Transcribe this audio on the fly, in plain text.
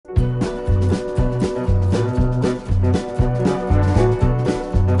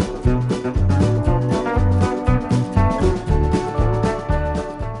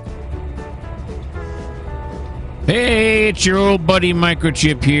it's your old buddy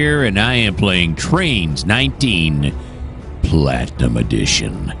Mikerowchip here, and I am playing Trainz 19 Platinum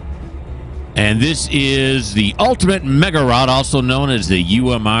Edition. And this is the Ultimate Mega Route, also known as the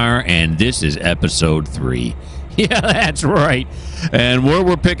UMR, and this is Episode 3. Yeah, that's right. And where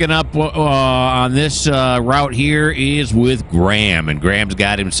we're picking up on this route here is with Graham, and Graham's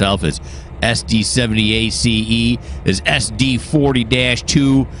got himself his SD70ACE, his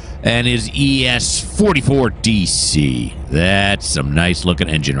SD40-2, and his ES44DC. That's some nice looking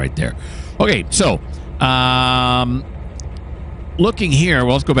engine right there. Okay, so looking here,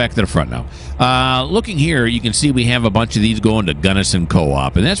 well, let's go back to the front now. Looking here, you can see we have a bunch of these going to Gunnison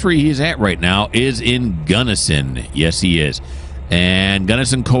Co-op, and that's where he is at right now, is in Gunnison. Yes, he is. And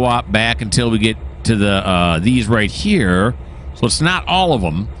Gunnison Co-op back until we get to the these right here. So it's not all of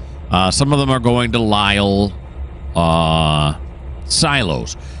them. Some of them are going to Lyle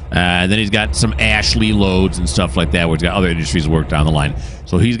silos. Then he's got some Ashley loads and stuff like that, where he's got other industries worked down the line.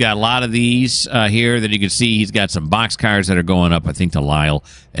 So he's got a lot of these here that you can see. He's got some box cars that are going up, I think, to Lyle,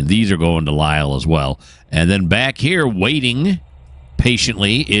 and these are going to Lyle as well. And then back here, waiting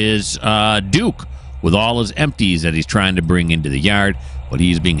patiently, is Duke with all his empties that he's trying to bring into the yard. But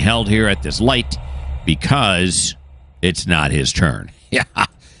he's being held here at this light because it's not his turn. Yeah.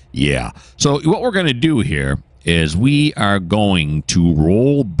 Yeah. So what we're going to do here is we are going to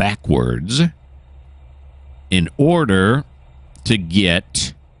roll backwards in order to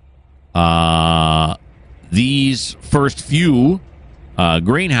get these first few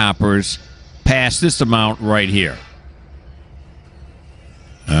grain hoppers past this amount right here.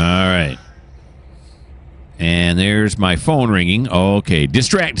 All right. And there's my phone ringing. Okay.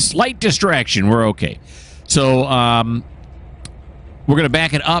 Slight distraction. We're okay. So we're going to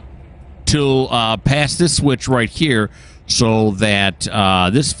back it up till past this switch right here, so that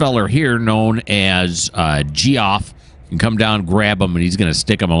this feller here, known as Geoff, can come down, grab him, and he's going to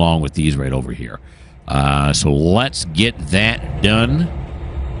stick him along with these right over here. So let's get that done.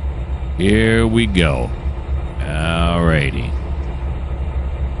 Here we go. Alrighty.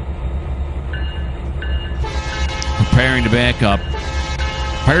 Preparing to back up.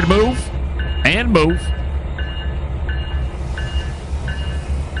 Prepare to move. And move.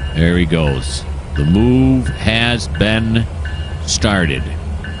 There he goes. The move has been started.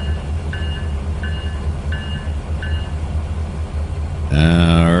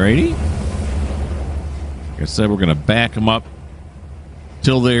 Alrighty. Like I said, we're going to back them up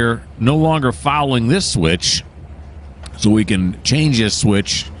till they're no longer following this switch, so we can change this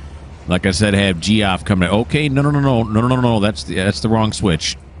switch. Like I said, have Geoff come in. Okay, no. That's the wrong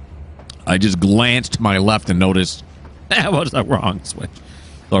switch. I just glanced to my left and noticed that was the wrong switch.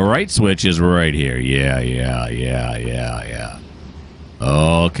 The right switch is right here. Yeah.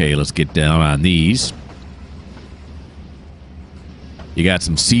 Okay, let's get down on these. You got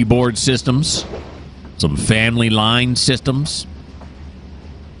some Seaboard systems, some family line systems.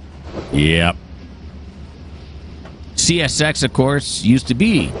 Yep. CSX, of course, used to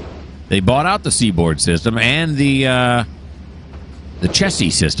be. They bought out the Seaboard system and the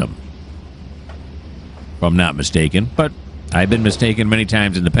Chessie system, if I'm not mistaken. But I've been mistaken many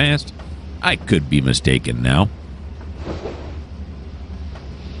times in the past. I could be mistaken now.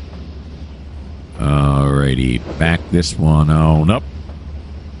 Alrighty, back this one on up.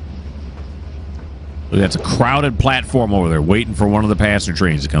 Look, that's a crowded platform over there, waiting for one of the passenger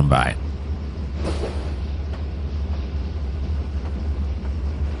trains to come by.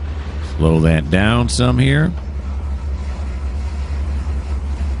 Slow that down some here.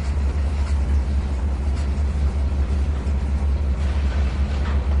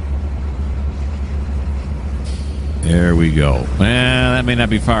 There we go. Well, that may not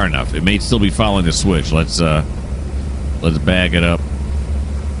be far enough. It may still be following the switch. Let's back it up.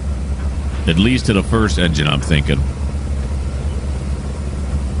 At least to the first engine, I'm thinking.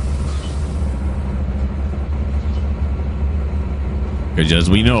 Because as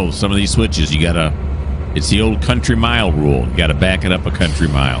we know, some of these switches, you gotta, it's the old country mile rule. You gotta back it up a country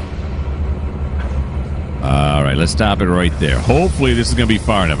mile. All right, let's stop it right there. Hopefully this is gonna be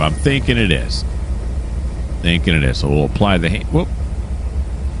far enough. I'm thinking it is. So we'll apply the whoop.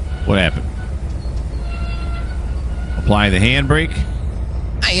 What happened? Apply the handbrake.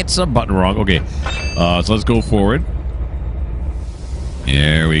 I hit some button wrong. Okay. So let's go forward.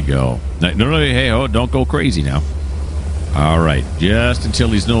 There we go. No, hey, don't go crazy now. All right. Just until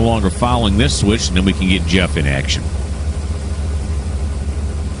he's no longer following this switch, and then we can get Jeff in action.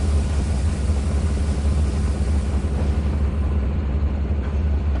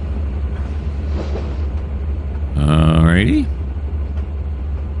 Alrighty.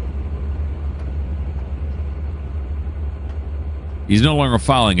 He's no longer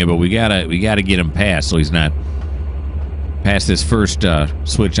following it, but we gotta get him past so he's not past this first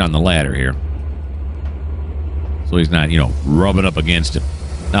switch on the ladder here. So he's not, rubbing up against it.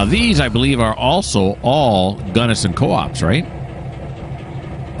 Now, these, I believe, are also all Gunnison co-ops, right?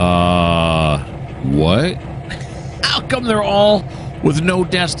 What? How come they're all with no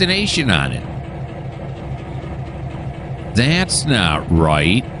destination on it? That's not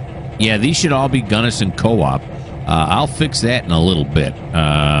right. Yeah, these should all be Gunnison co-op. I'll fix that in a little bit.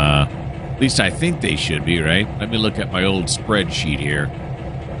 At least I think they should be, right? Let me look at my old spreadsheet here.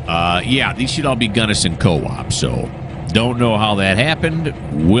 Yeah, these should all be Gunnison co-op, so don't know how that happened.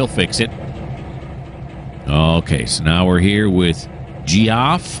 We'll fix it. Okay, so now we're here with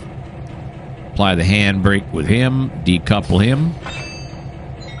Geoff. Apply the handbrake with him. Decouple him.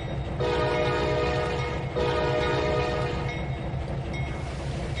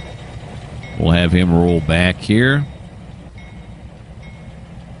 We'll have him roll back here.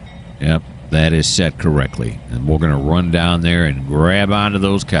 Yep, that is set correctly. And we're going to run down there and grab onto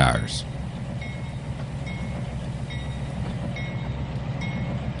those cars.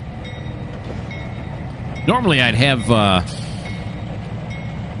 Normally I'd have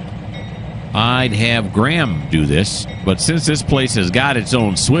Graham do this, but since this place has got its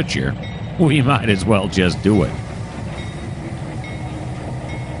own switcher, we might as well just do it.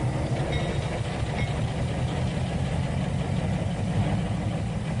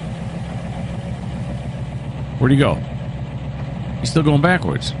 Where'd he go? He's still going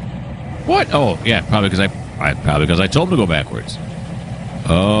backwards. What? Oh, yeah, probably because I told him to go backwards.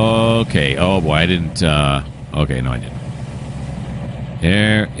 Okay. Oh boy, I didn't. Okay, no, I didn't.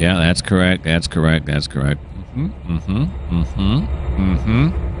 There. Yeah, that's correct. That's correct. That's correct.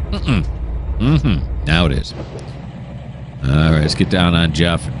 Now it is. All right, let's get down on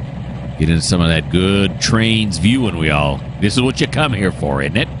Jeff and get into some of that good Trainz viewing. This is what you come here for,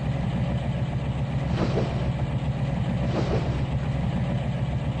 isn't it?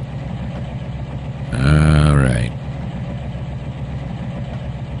 All right.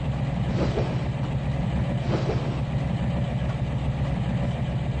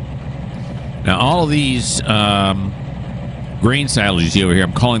 Now, all of these grain silos you see over here,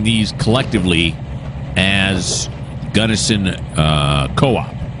 I'm calling these collectively as Gunnison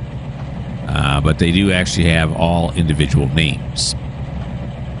Co-op. But they do actually have all individual names.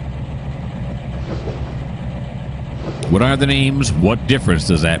 What are the names? What difference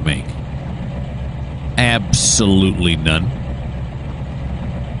does that make? Absolutely none.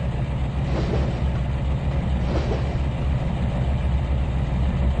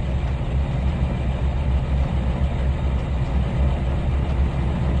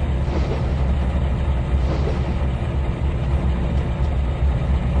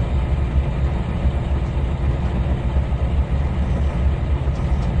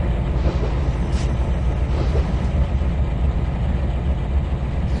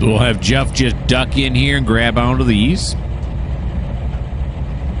 We'll have Jeff just duck in here and grab onto these.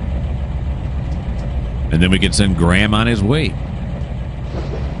 And then we can send Graham on his way.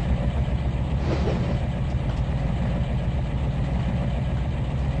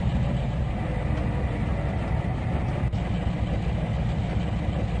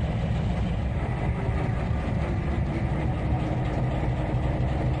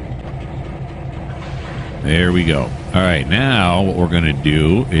 There we go. All right, now what we're going to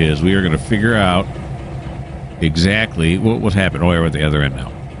do is we are going to figure out exactly what happened. Oh, we're at the other end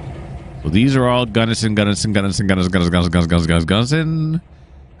now. So these are all Gunnison. And still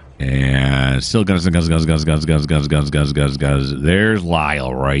Gunnison. There's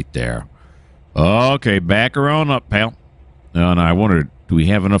Lyle right there. Okay, back around up, pal. No, I wondered, do we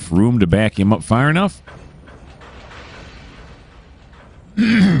have enough room to back him up far enough?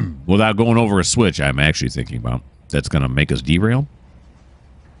 Without going over a switch, I'm actually thinking about. That's going to make us derail?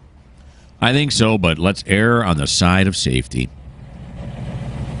 I think so, but let's err on the side of safety.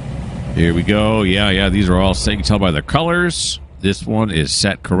 Here we go. Yeah, these are all set. You can tell by their colors. This one is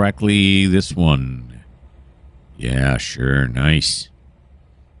set correctly. This one. Yeah, sure. Nice.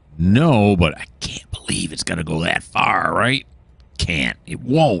 No, but I can't believe it's going to go that far, right? Can't. It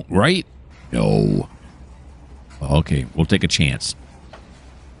won't, right? No. Okay, we'll take a chance.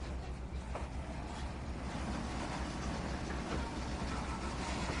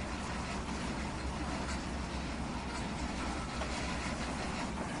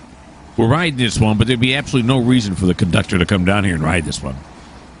 We're riding this one, but there'd be absolutely no reason for the conductor to come down here and ride this one.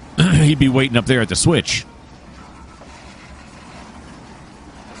 He'd be waiting up there at the switch.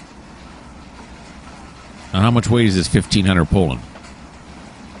 Now, how much weight is this 1500 pulling?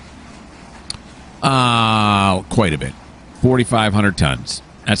 Quite a bit. 4,500 tons.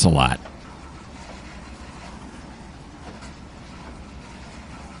 That's a lot.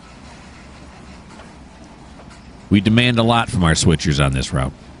 We demand a lot from our switchers on this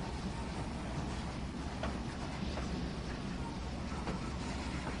route.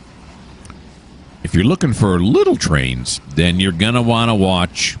 If you're looking for little trains, then you're going to want to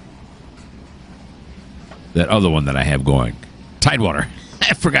watch that other one that I have going. Tidewater.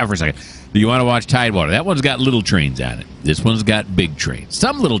 I forgot for a second. You want to watch Tidewater. That one's got little trains on it. This one's got big trains.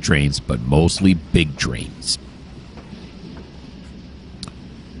 Some little trains, but mostly big trains.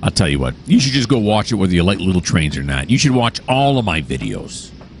 I'll tell you what. You should just go watch it whether you like little trains or not. You should watch all of my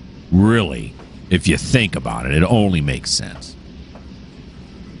videos. Really. If you think about it, it only makes sense.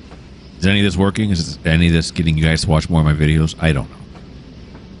 Is any of this working? Is any of this getting you guys to watch more of my videos? I don't know.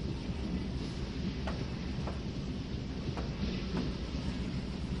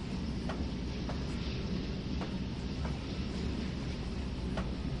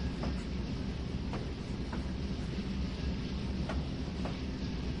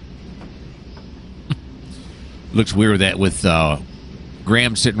 Looks weird that with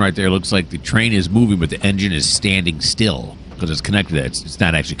Graham sitting right there. Looks like the train is moving, but the engine is standing still because it's connected. It's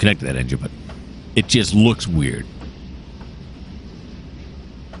not actually connected to that engine, but it just looks weird.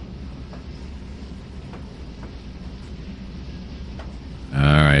 All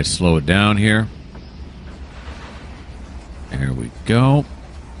right, slow it down here. There we go.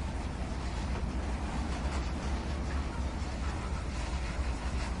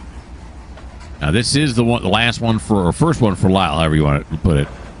 Now this is the one, the last one for, or first one for Lyle, however you want to put it.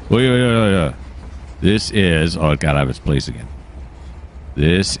 Wait. This is, oh, it got out of its place again.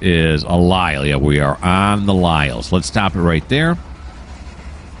 This is a Lyle. Yeah, we are on the Lyle. So let's stop it right there.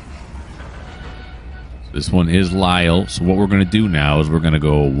 This one is Lyle. So what we're going to do now is we're going to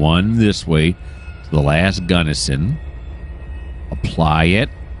go one this way to the last Gunnison. Apply it.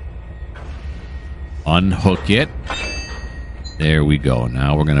 Unhook it. There we go.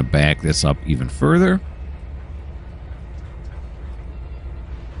 Now we're going to back this up even further.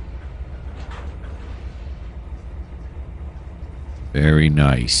 Very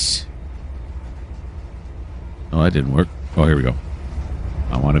nice. Oh, that didn't work. Oh, here we go.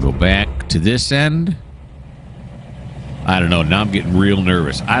 I want to go back to this end. I don't know. Now I'm getting real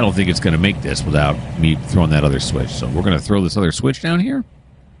nervous. I don't think it's going to make this without me throwing that other switch. So we're going to throw this other switch down here.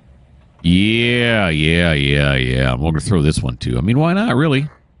 Yeah. I'm going to throw this one, too. I mean, why not, really?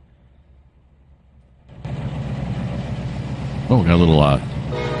 Oh, we got a little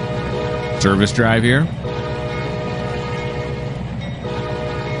service drive here.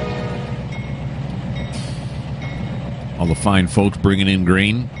 All the fine folks bringing in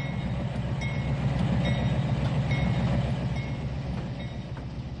grain.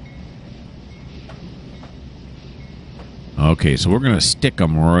 Okay, so we're going to stick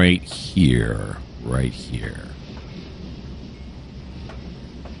them right here. Right here.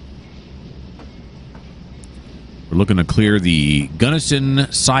 We're looking to clear the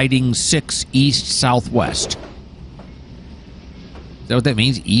Gunnison Siding 6 east-southwest. Is that what that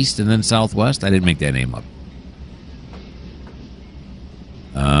means? East and then southwest? I didn't make that name up.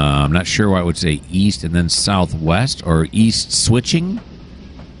 I'm not sure why I would say east and then southwest, or east switching.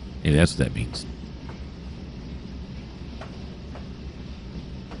 Maybe that's what that means.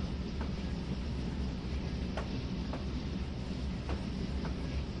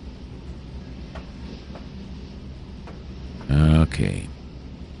 Okay.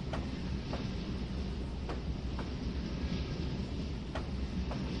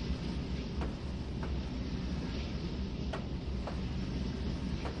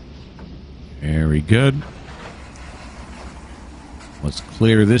 Very good. Let's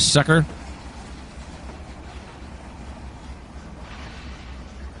clear this sucker.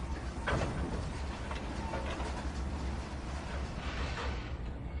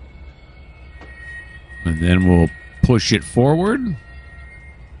 And then we'll push it forward.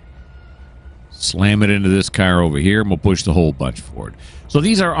 Slam it into this car over here, and we'll push the whole bunch forward. So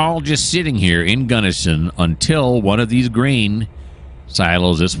these are all just sitting here in Gunnison until one of these grain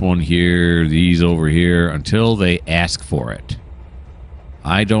silos, this one here, these over here, until they ask for it.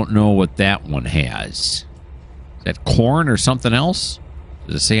 I don't know what that one has. Is that corn or something else?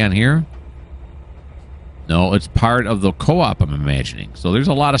 Does it say on here? No, it's part of the co-op, I'm imagining. So there's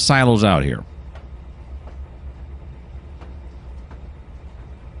a lot of silos out here.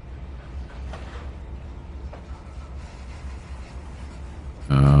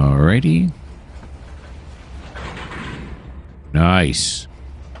 Alrighty. Nice.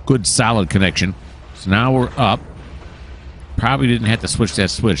 Good solid connection. So now we're up. Probably didn't have to switch that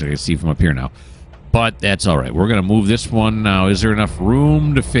switch. I can see from up here now. But that's all right. We're going to move this one now. Is there enough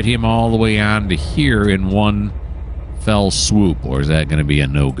room to fit him all the way on to here in one fell swoop, or is that going to be a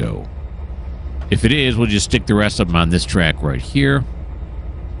no-go? If it is, we'll just stick the rest of them on this track right here.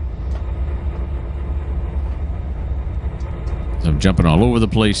 So I'm jumping all over the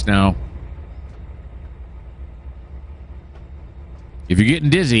place now. If you're getting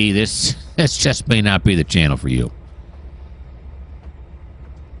dizzy, this just may not be the channel for you.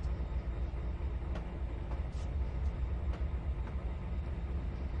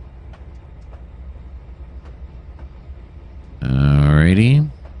 Alrighty.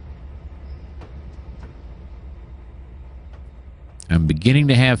 I'm beginning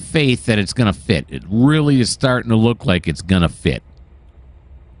to have faith that it's going to fit. It really is starting to look like it's going to fit.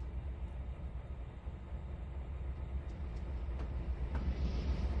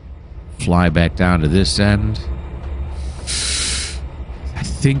 Fly back down to this end. I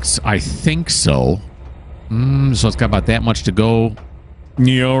think so. So it's got about that much to go.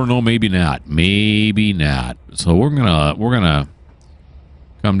 Yeah, or no, maybe not. Maybe not. So we're gonna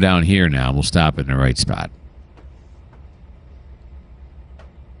come down here now. We'll stop in the right spot.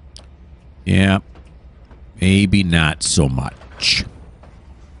 Yeah, maybe not so much.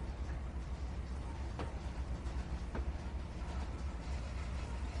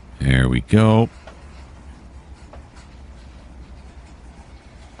 There we go.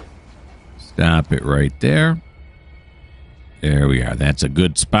 Stop it right there. There we are. That's a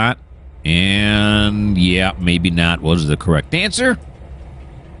good spot. And yeah, maybe not was the correct answer.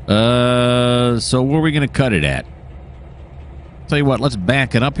 So where are we going to cut it at? Tell you what, let's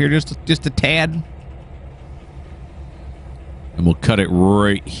back it up here just a tad. And we'll cut it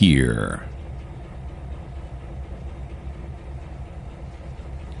right here.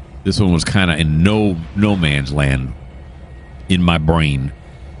 This one was kind of in no man's land in my brain.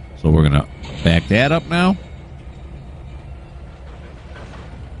 So we're going to back that up now.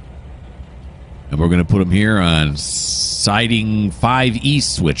 And we're going to put them here on siding 5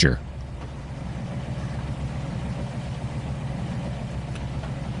 east switcher.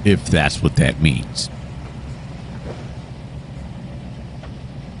 If that's what that means.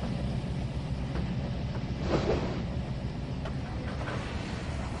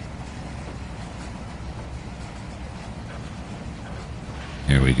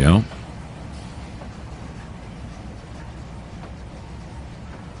 There we go.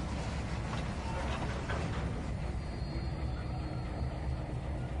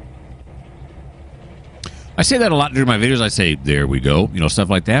 I say that a lot during my videos. I say, there we go, you know, stuff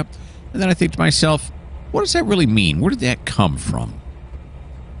like that. And then I think to myself, what does that really mean? Where did that come from?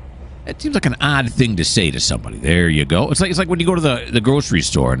 That seems like an odd thing to say to somebody. There you go. It's like when you go to the grocery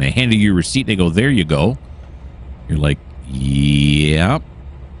store and they hand you your receipt and they go, there you go. You're like, yep,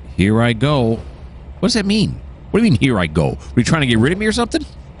 here I go. What does that mean? What do you mean, here I go? Are you trying to get rid of me or something?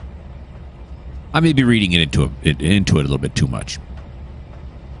 I may be reading it into it a little bit too much.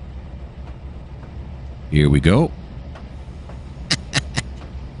 Here we go.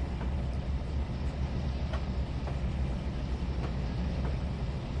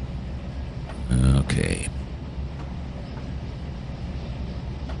 Okay.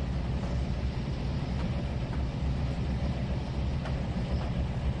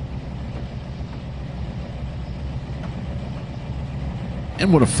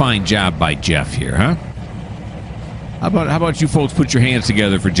 And what a fine job by Jeff here, huh? How about you folks put your hands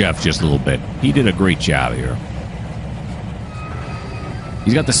together for Jeff just a little bit? He did a great job here.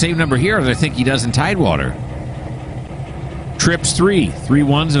 He's got the same number here as I think he does in Tidewater. Trips 3. 3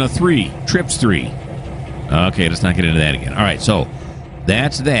 ones and a 3. Trips 3. Okay, let's not get into that again. All right, so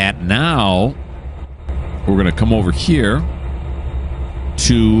that's that. Now we're going to come over here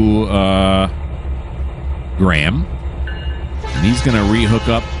to Graham. And he's going to rehook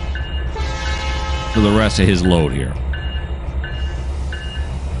up to the rest of his load here.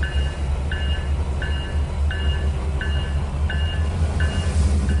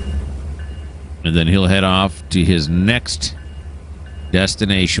 And then he'll head off to his next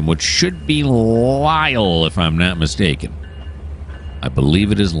destination, which should be Lyle, if I'm not mistaken. I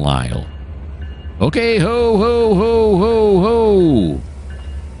believe it is Lyle. Okay, ho, ho, ho, ho, ho.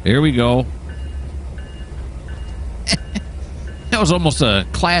 Here we go. That was almost a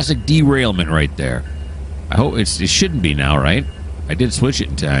classic derailment right there. I hope it shouldn't be now, right? I did switch it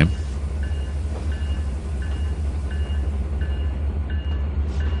in time.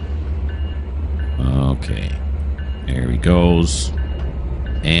 Okay. There he goes.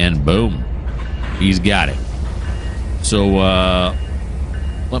 And boom. He's got it. So,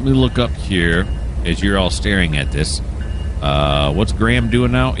 let me look up here as you're all staring at this. What's Graham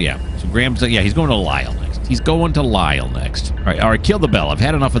doing now? Yeah. So Graham's, yeah, he's going to Lyle next. He's going to Lyle next. All right, kill the bell. I've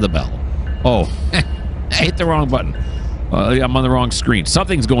had enough of the bell. Oh, I hit the wrong button. I'm on the wrong screen.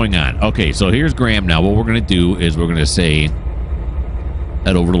 Something's going on. Okay, so here's Graham now. What we're going to do is we're going to say,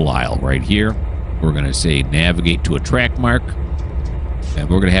 head over to Lyle right here. We're going to say navigate to a track mark. And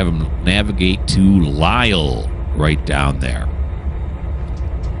we're going to have him navigate to Lyle right down there.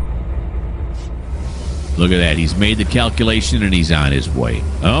 Look at that. He's made the calculation and he's on his way.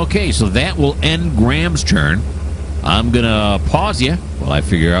 Okay, so that will end Graham's turn. I'm going to pause you while I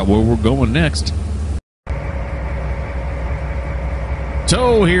figure out where we're going next.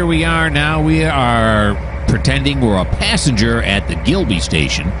 So here we are now. We are pretending we're a passenger at the Gilby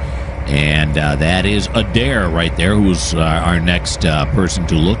station. And that is Adair right there, who's our next person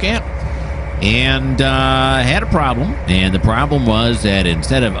to look at. And had a problem. And the problem was that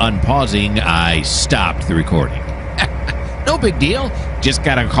instead of unpausing, I stopped the recording. No big deal. Just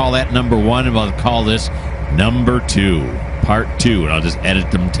got to call that number 1, and I'll call this number 2, part 2. And I'll just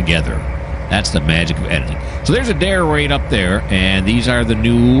edit them together. That's the magic of editing. So there's Adair right up there. And these are the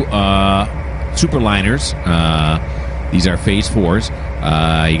new Superliners. These are Phase 4s.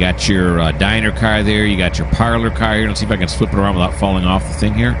 You got your diner car there. You got your parlor car here. Let's see if I can flip it around without falling off the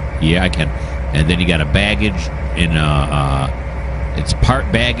thing here. Yeah, I can. And then you got a baggage in it's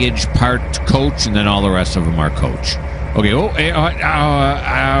part baggage, part coach, and then all the rest of them are coach. Okay. Okay,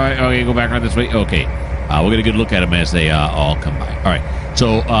 go back around this way. Okay. We'll get a good look at them as they all come by. All right.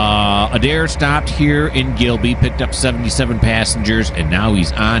 So Adair stopped here in Gilby, picked up 77 passengers, and now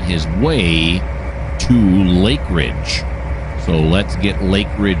he's on his way to Lake Ridge. So let's get Lake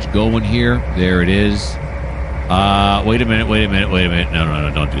Ridge going here. There it is. Wait a minute.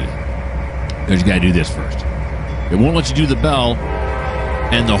 No, don't do that. Because you got to do this first. It won't let you do the bell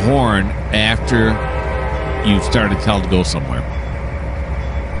and the horn after you've started to tell it to go somewhere.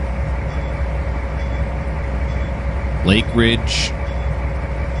 Lake Ridge,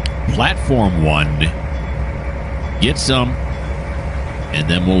 Platform 1. Get some, and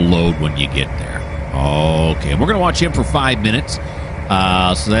then we'll load when you get there. Okay, we're going to watch him for 5 minutes.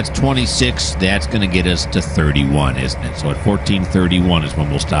 So that's 26. That's going to get us to 31, isn't it? So at 14:31 is when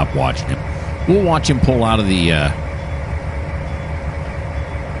we'll stop watching him. We'll watch him pull out of the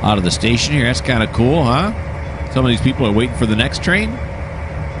station here. That's kind of cool, huh? Some of these people are waiting for the next train.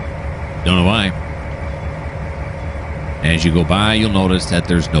 Don't know why. As you go by, you'll notice that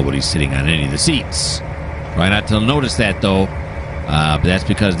there's nobody sitting on any of the seats. Try not to notice that, though. But that's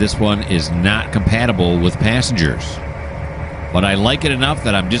because this one is not compatible with passengers. But I like it enough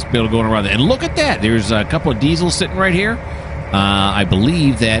that I'm just able to go around there. And look at that. There's a couple of diesels sitting right here. I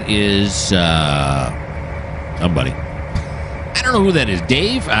believe that is somebody. I don't know who that is.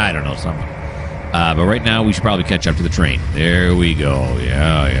 Dave? I don't know. Somebody. But right now, we should probably catch up to the train. There we go.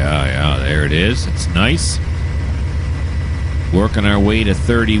 Yeah. There it is. It's nice. Working our way to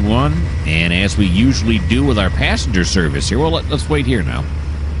 31, and as we usually do with our passenger service here, well, let's wait here now.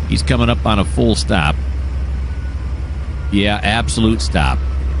 He's coming up on a full stop. Yeah, absolute stop.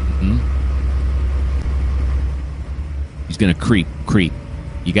 He's going to creep.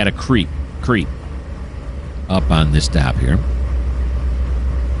 You got to creep up on this stop here.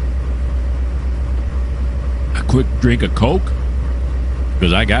 A quick drink of Coke,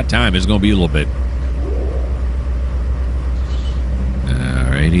 because I got time. It's going to be a little bit.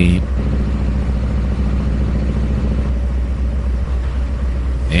 Alrighty.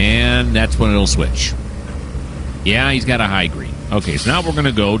 And that's when it'll switch. Yeah, he's got a high green. Okay, so now we're going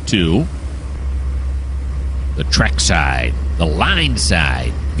to go to the track side, the line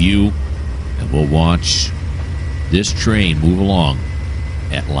side view, and we'll watch this train move along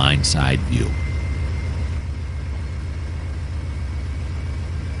at line side view.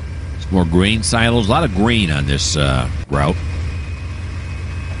 Some more grain silos. A lot of grain on this route.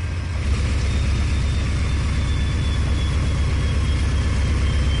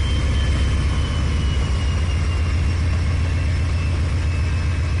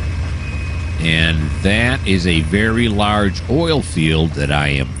 And that is a very large oil field that I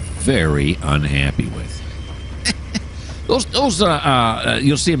am very unhappy with. those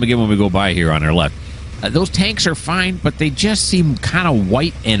you'll see them again when we go by here on our left. Those tanks are fine, but they just seem kind of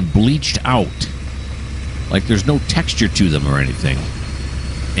white and bleached out. Like there's no texture to them or anything.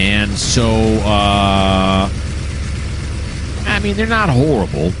 And so, I mean, they're not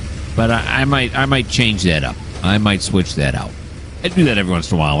horrible, but I might change that up. I might switch that out. I do that every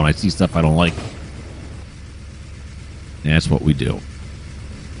once in a while when I see stuff I don't like. And that's what we do.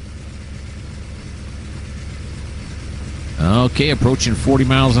 Okay, approaching 40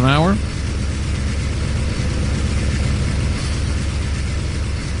 miles an hour.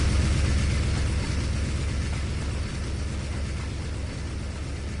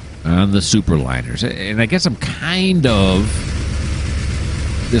 on the superliners. And I guess I'm kind of...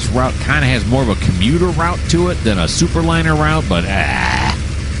 This route kind of has more of a commuter route to it than a superliner route, but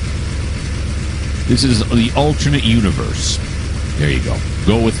this is the alternate universe. There you go.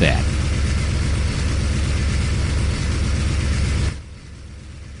 Go with that.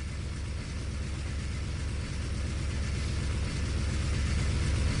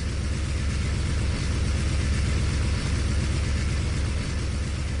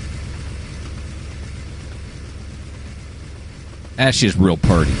 That's just real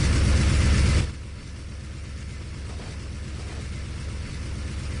party.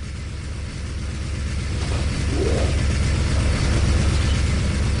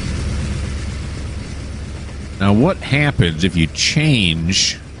 Now, what happens if you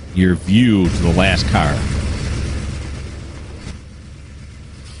change your view to the last car?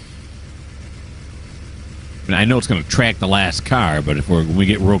 I mean, I know it's going to track the last car, but if when we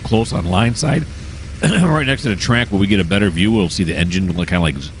get real close on line side, right next to the track, will we get a better view? We'll see the engine kind of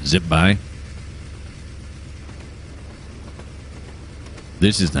like zip by.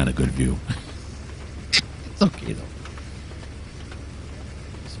 This is not a good view. It's okay, though.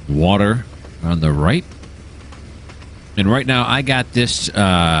 Some water on the right. And right now, I got this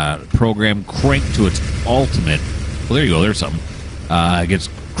program cranked to its ultimate. Well, there you go. There's something. It gets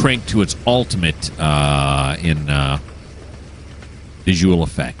cranked to its ultimate in visual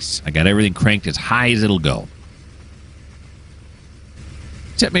effects. I got everything cranked as high as it'll go.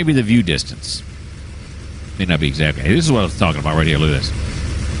 Except maybe the view distance. May not be exactly. This is what I was talking about right here. Look at this.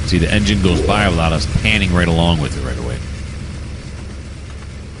 See, the engine goes by without us panning right along with it right away.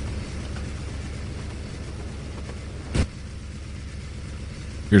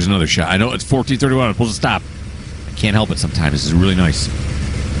 Here's another shot. I know it's 14:31. I'm supposed to stop. I can't help it sometimes. This is really nice.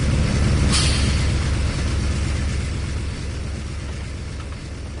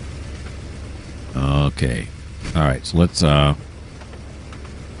 Okay. All right. So let's go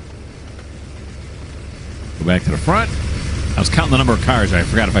back to the front. I was counting the number of cars. I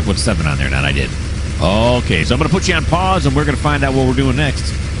forgot if I put 7 on there or not. I did. Okay. So I'm going to put you on pause, and we're going to find out what we're doing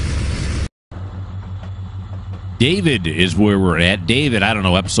next. David is where we're at. David, I don't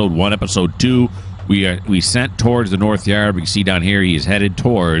know, episode 1, episode 2. We sent towards the North Yard. We can see down here he is headed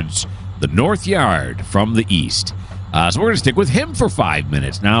towards the North Yard from the east. So we're going to stick with him for 5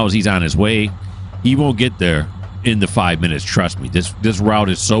 minutes. Now, as he's on his way, he won't get there in the 5 minutes. Trust me. This route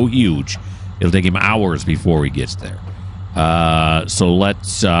is so huge, it'll take him hours before he gets there. So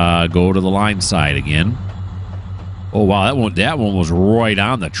let's go to the line side again. Oh, wow, that one was right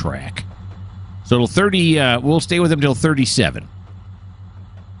on the track. So till 30, we'll stay with him till 37.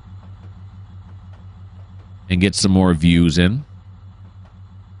 And get some more views in.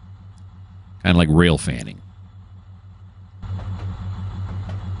 Kind of like rail fanning.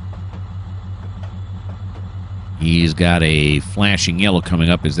 He's got a flashing yellow coming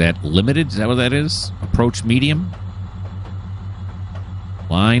up. Is that limited? Is that what that is? Approach medium?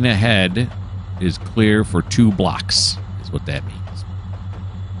 Line ahead is clear for 2 blocks, is what that means.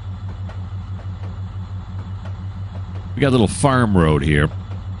 We got a little farm road here.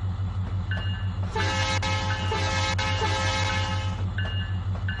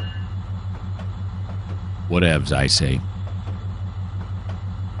 Whatevs, I say.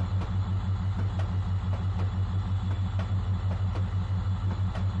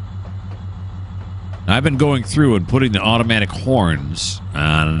 I've been going through and putting the automatic horns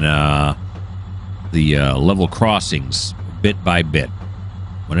on the level crossings bit by bit.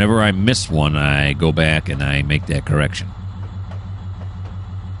 Whenever I miss one, I go back and I make that correction.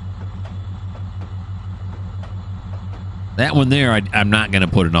 That one there, I'm not going to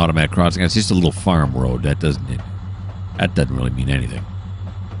put an automatic crossing. It's just a little farm road. That doesn't really mean anything.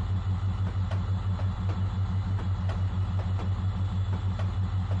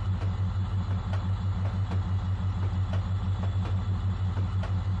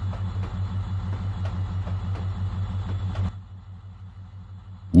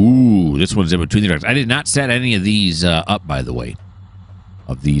 Ooh, this one's in between the tracks. I did not set any of these up, by the way,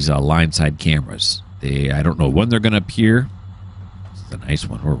 of these line side cameras. I don't know when they're going to appear. This is a nice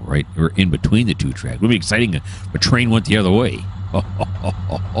one. We're in between the 2 tracks. It would be exciting if a train went the other way.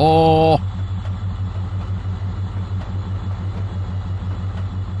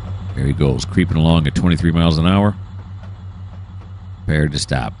 There he goes, creeping along at 23 miles an hour. Prepared to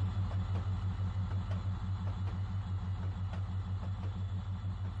stop.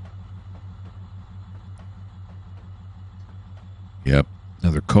 Yep,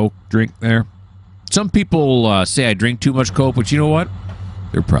 another Coke drink there. Some people say I drink too much Coke, but you know what?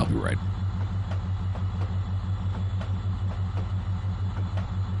 They're probably right.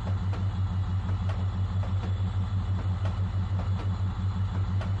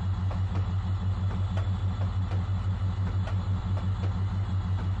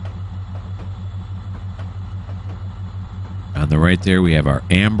 the right there, we have our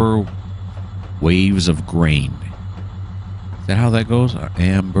amber waves of grain. Is that how that goes? Our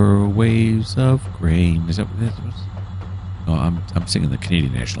amber waves of grain. Is that what it is? Oh, I'm singing the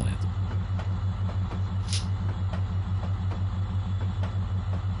Canadian national anthem.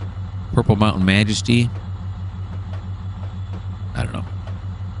 Purple Mountain Majesty. I don't know.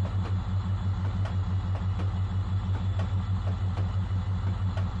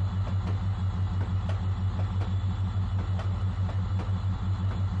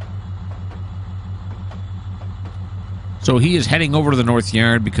 So he is heading over to the North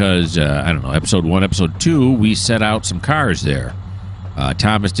Yard because, I don't know, episode 1, episode 2, we set out some cars there.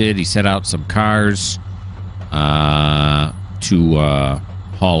 Thomas did. He set out some cars to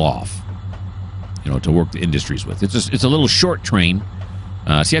haul off, to work the industries with. It's a little short train.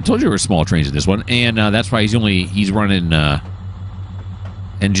 See, I told you there were small trains in this one, and that's why he's running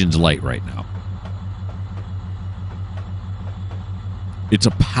engines light right now. It's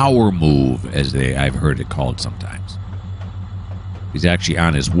a power move, as I've heard it called sometimes. He's actually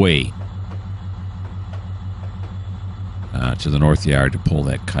on his way to the North Yard to pull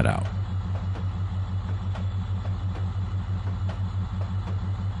that cutout.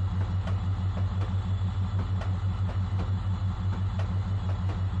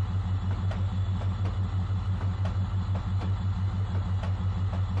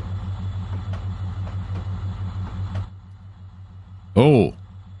 Oh.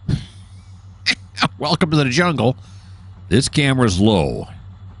 Welcome to the jungle. This camera's low.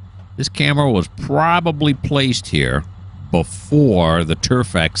 This camera was probably placed here before the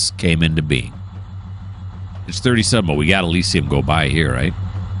Turfex came into being. It's 37, but we got to at least see him go by here, right?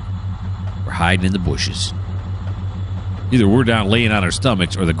 We're hiding in the bushes. Either we're down laying on our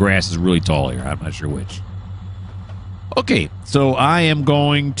stomachs or the grass is really tall here. I'm not sure which. Okay, so I am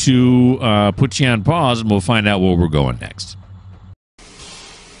going to put you on pause and we'll find out where we're going next.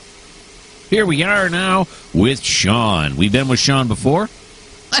 Here we are now with Sean. We've been with Sean before.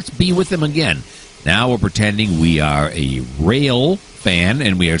 Let's be with him again. Now we're pretending we are a rail fan,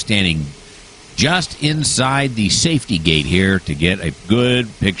 and we are standing just inside the safety gate here to get a good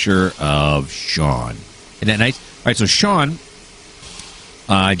picture of Sean. Isn't that nice? All right, so Sean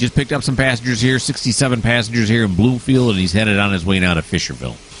just picked up some passengers here, 67 passengers here in Bloomfield, and he's headed on his way now to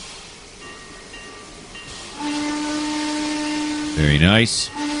Fisherville. Very nice.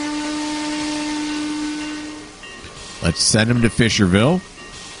 Let's send him to Fisherville.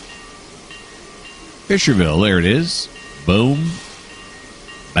 Fisherville, there it is. Boom.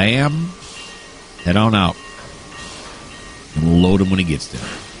 Bam. Head on out. And we'll load him when he gets there.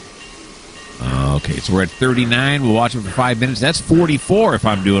 Okay, so we're at 39. We'll watch him for 5 minutes. That's 44 if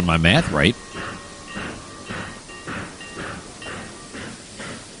I'm doing my math right.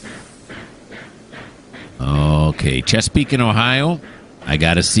 Okay, Chesapeake in Ohio. I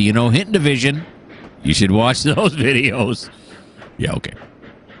got a C&O Hinton Division. You should watch those videos. Yeah, okay.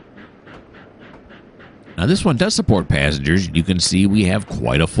 Now, this one does support passengers. You can see we have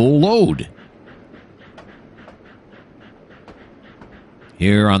quite a full load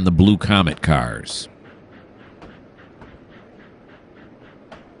here on the Blue Comet cars.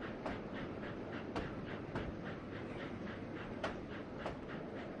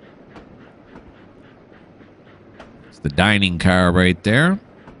 It's the dining car right there.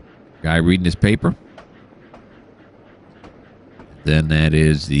 Guy reading his paper. Then that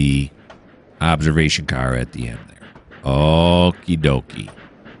is the observation car at the end there. Okie dokie.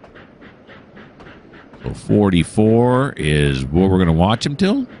 So 44 is what we're going to watch him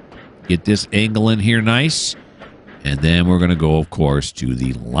till. Get this angle in here nice. And then we're going to go, of course, to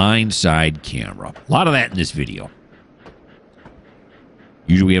the line side camera. A lot of that in this video.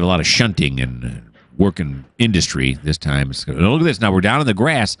 Usually we have a lot of shunting and working industry. This time, look at this. Now we're down in the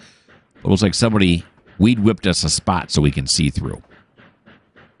grass. It looks like somebody weed whipped us a spot so we can see through.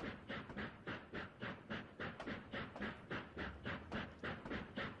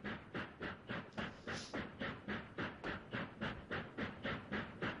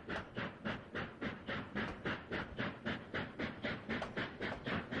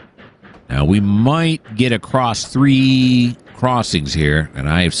 Now, we might get across 3 crossings here, and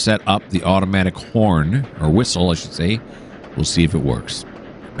I have set up the automatic horn, or whistle, I should say. We'll see if it works.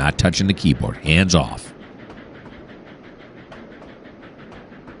 Not touching the keyboard. Hands off.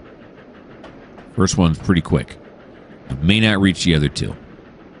 First one's pretty quick. You may not reach the other 2.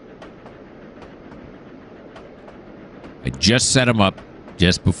 I just set them up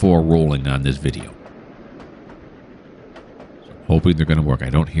just before rolling on this video. So I'm hoping they're going to work. I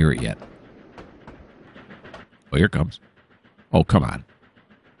don't hear it yet. Oh, here it comes. Oh, come on.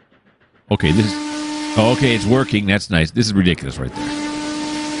 Okay, this is... Oh, okay, it's working. That's nice. This is ridiculous right there.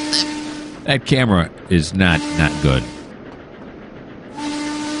 That camera is not good.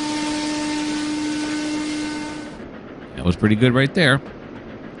 That was pretty good right there.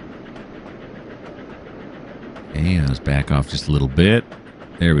 And let's back off just a little bit.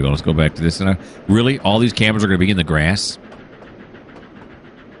 There we go. Let's go back to this. Really? All these cameras are going to be in the grass?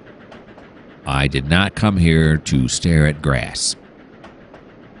 I did not come here to stare at grass.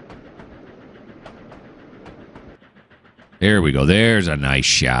 There we go. There's a nice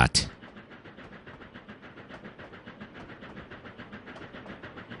shot.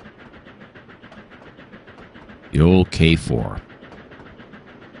 The old K4.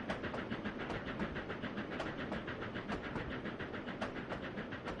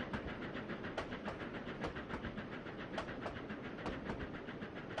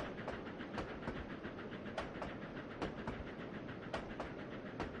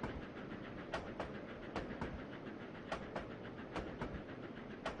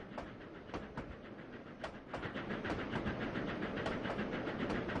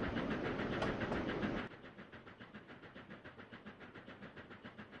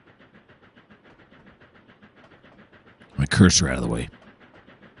 My cursor out of the way.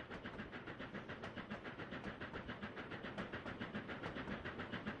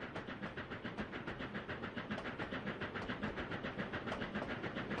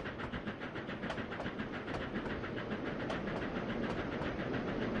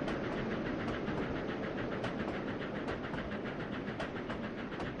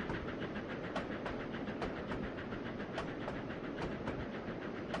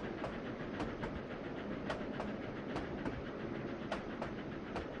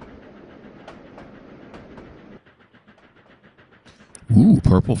 Ooh,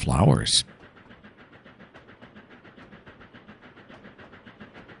 purple flowers.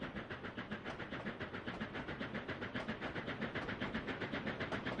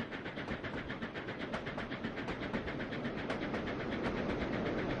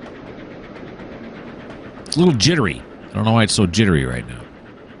 It's a little jittery. I don't know why it's so jittery right now.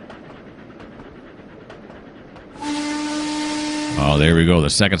 Oh, there we go. The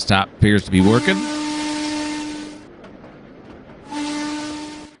second stop appears to be working.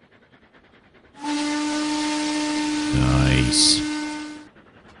 Nice.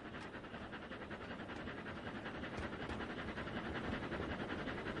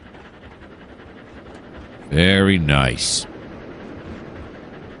 Very nice.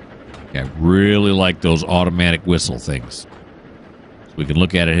 Yeah, I really like those automatic whistle things. So we can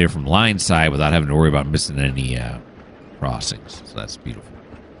look at it here from line side without having to worry about missing any crossings. So that's beautiful.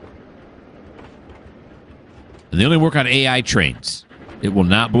 And they only work on AI trains. It will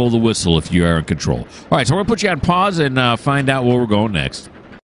not blow the whistle if you are in control. All right, so we're going to put you on pause and find out where we're going next.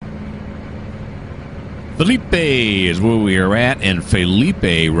 Felipe is where we are at, and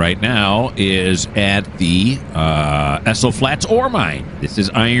Felipe right now is at the Esso Flats ore mine. This is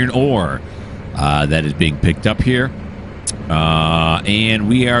iron ore that is being picked up here. And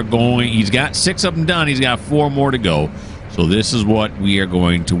we are going, he's got 6 of them done. He's got 4 more to go. So this is what we are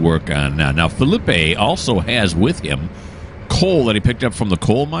going to work on now. Now, Felipe also has with him coal that he picked up from the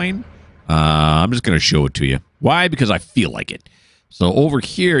coal mine. I'm just going to show it to you. Why? Because I feel like it. So over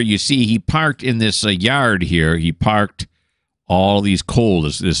here, you see he parked in this yard here. He parked all these coal,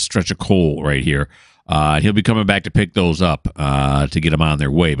 this stretch of coal right here. He'll be coming back to pick those up to get them on their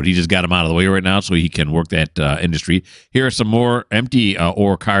way. But he just got them out of the way right now so he can work that industry. Here are some more empty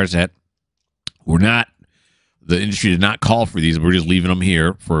ore cars that were not, the industry did not call for these. We're just leaving them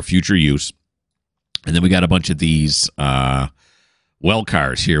here for future use. And then we got a bunch of these well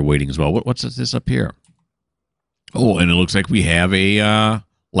cars here waiting as well. What's this up here? Oh, and it looks like we have a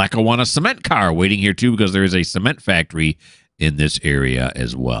Lackawanna cement car waiting here, too, because there is a cement factory in this area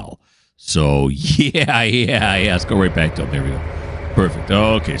as well. So, yeah. Let's go right back to them. There we go. Perfect.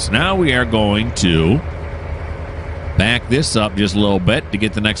 Okay, so now we are going to back this up just a little bit to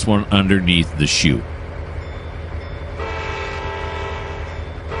get the next one underneath the chute.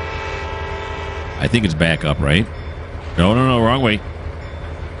 I think it's back up, right? No, wrong way.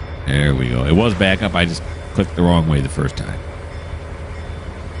 There we go. It was back up. I just clicked the wrong way the first time.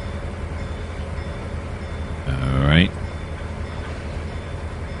 All right.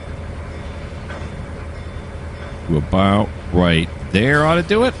 To about right there ought to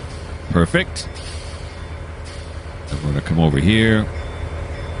do it. Perfect. Then we're going to come over here.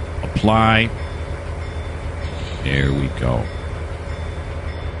 Apply. There we go.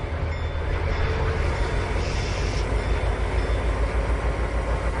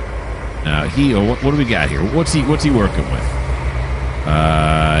 Now, what do we got here? What's he working with?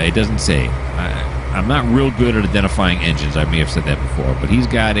 It doesn't say. I'm not real good at identifying engines. I may have said that before, but he's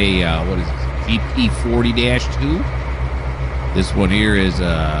got a what is it, GP40-2. This one here is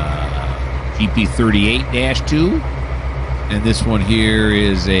GP38-2, and this one here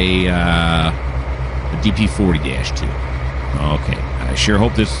is a DP40-2. Okay, I sure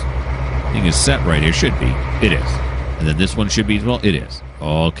hope this thing is set right here. Should be. It is. And then this one should be as well. It is.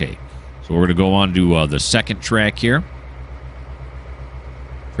 Okay, so we're going to go on to the second track here.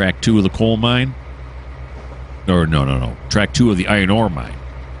 Track 2 of the coal mine. Or no. Track 2 of the iron ore mine.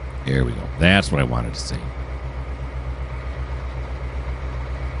 There we go. That's what I wanted to say.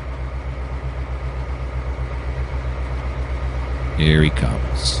 Here he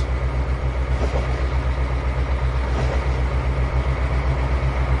comes.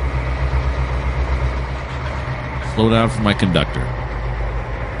 Slow down for my conductor.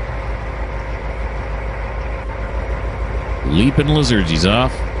 Leaping lizards, he's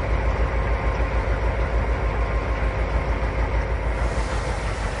off.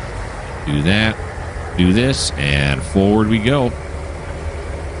 Do that. Do this, and forward we go.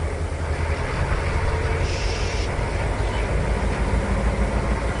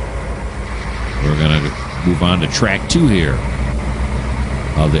 We're going to move on to track 2 here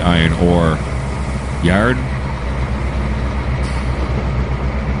of the iron ore yard.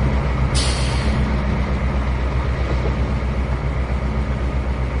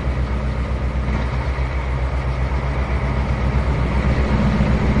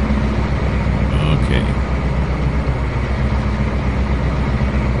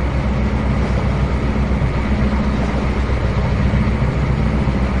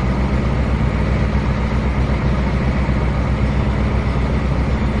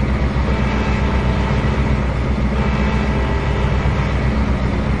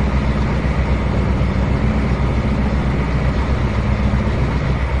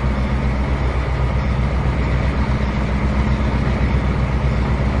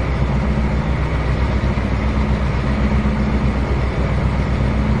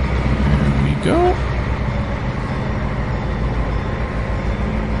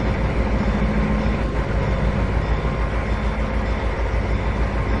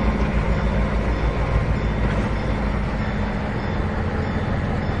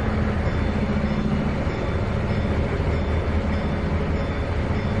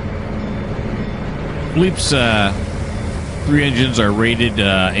 Philippe's 3 engines are rated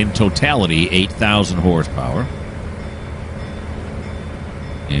in totality 8,000 horsepower.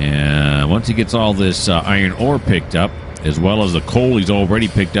 And once he gets all this iron ore picked up, as well as the coal he's already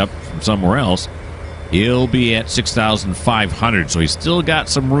picked up from somewhere else, he'll be at 6,500. So he's still got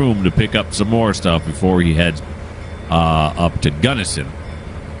some room to pick up some more stuff before he heads up to Gunnison.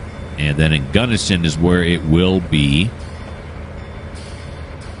 And then in Gunnison is where it will be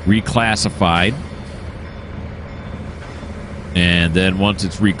reclassified. And then once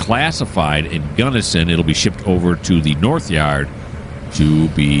it's reclassified in Gunnison, it'll be shipped over to the North Yard to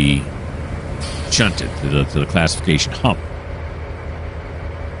be shunted to the classification hump.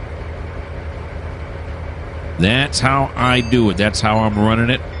 That's how I do it. That's how I'm running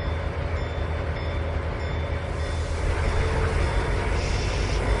it.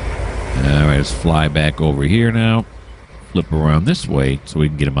 All right, let's fly back over here now. Flip around this way so we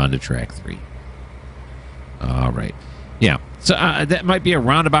can get him onto track 3. All right. Yeah. So that might be a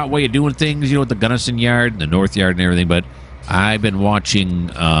roundabout way of doing things, with the Gunnison Yard, the North Yard, and everything. But I've been watching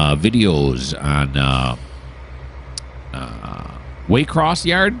videos on Waycross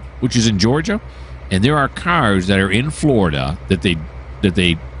Yard, which is in Georgia, and there are cars that are in Florida that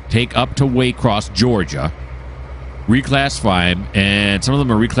they take up to Waycross, Georgia, reclassify them, and some of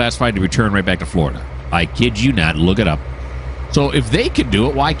them are reclassified to return right back to Florida. I kid you not. Look it up. So if they can do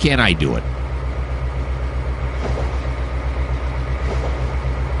it, why can't I do it?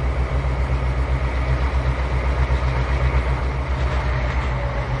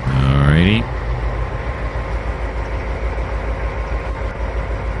 Alrighty.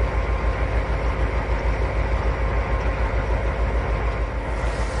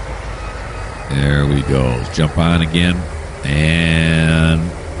 There we go. Let's jump on again. And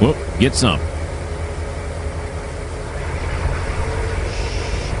whoop, get some.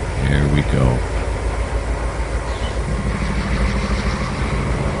 There we go.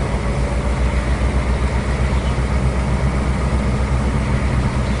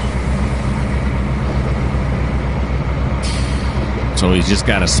 So he's just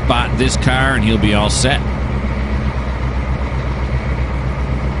got to spot this car and he'll be all set.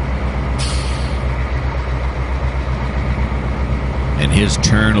 And his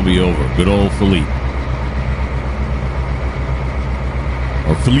turn will be over. Good old Philippe.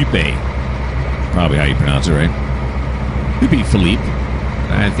 Or Felipe. probably how you pronounce it, right? Could be Philippe.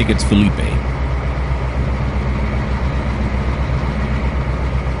 I think it's Felipe.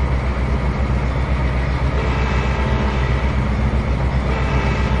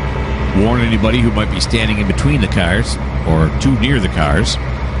 Warn anybody who might be standing in between the cars or too near the cars.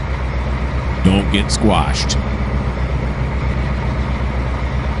 Don't get squashed.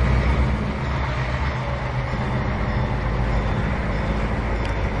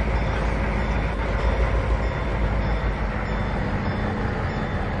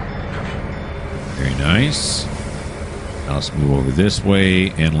 Very nice. Now let's move over this way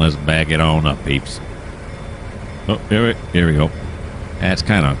and let's back it on up, peeps. Oh, there we go. That's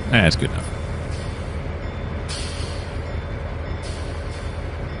good enough.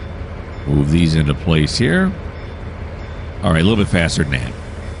 Move these into place here. All right, a little bit faster than that.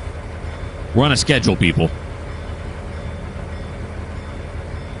 We're on a schedule, people.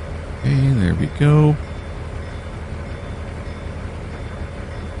 Okay, there we go.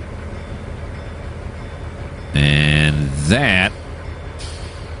 And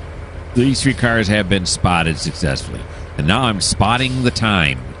these 3 cars have been spotted successfully. And now I'm spotting the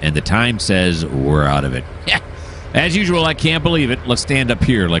time, and the time says we're out of it. Yeah. As usual, I can't believe it. Let's stand up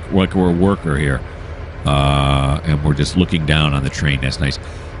here like we're a worker here. And we're just looking down on the train. That's nice.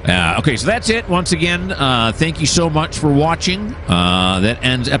 Okay, so that's it. Once again, thank you so much for watching. That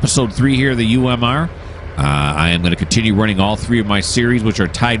ends episode 3 here, the UMR. I am going to continue running all 3 of my series, which are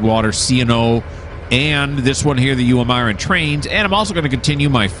Tidewater, C&O, and this one here, the UMR and Trainz. And I'm also going to continue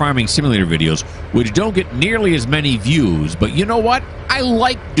my farming simulator videos, which don't get nearly as many views. But you know what? I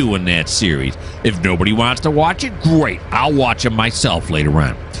like doing that series. If nobody wants to watch it, great. I'll watch them myself later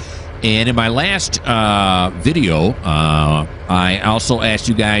on. And in my last video, I also asked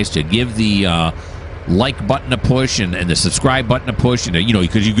you guys to give the like button a push and the subscribe button a push. And, you know,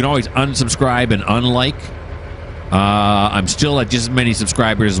 because you can always unsubscribe and unlike. I'm still at just as many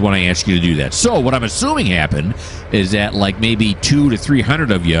subscribers as when I asked you to do that. So what I'm assuming happened is that like maybe 200 to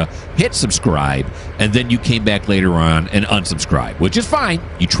 300 of you hit subscribe, and then you came back later on and unsubscribed, which is fine.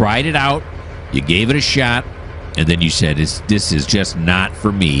 You tried it out, you gave it a shot, and then you said, this is just not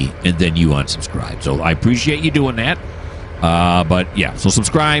for me, and then you unsubscribed. So I appreciate you doing that. But yeah, so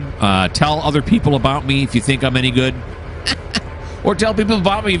subscribe. Tell other people about me if you think I'm any good. Or tell people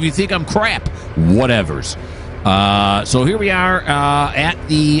about me if you think I'm crap. Whatevers. So here we are at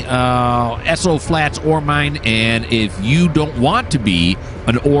the SO Flats ore mine, and if you don't want to be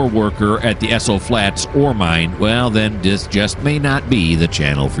an ore worker at the SO Flats ore mine, well, then this just may not be the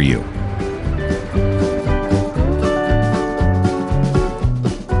channel for you.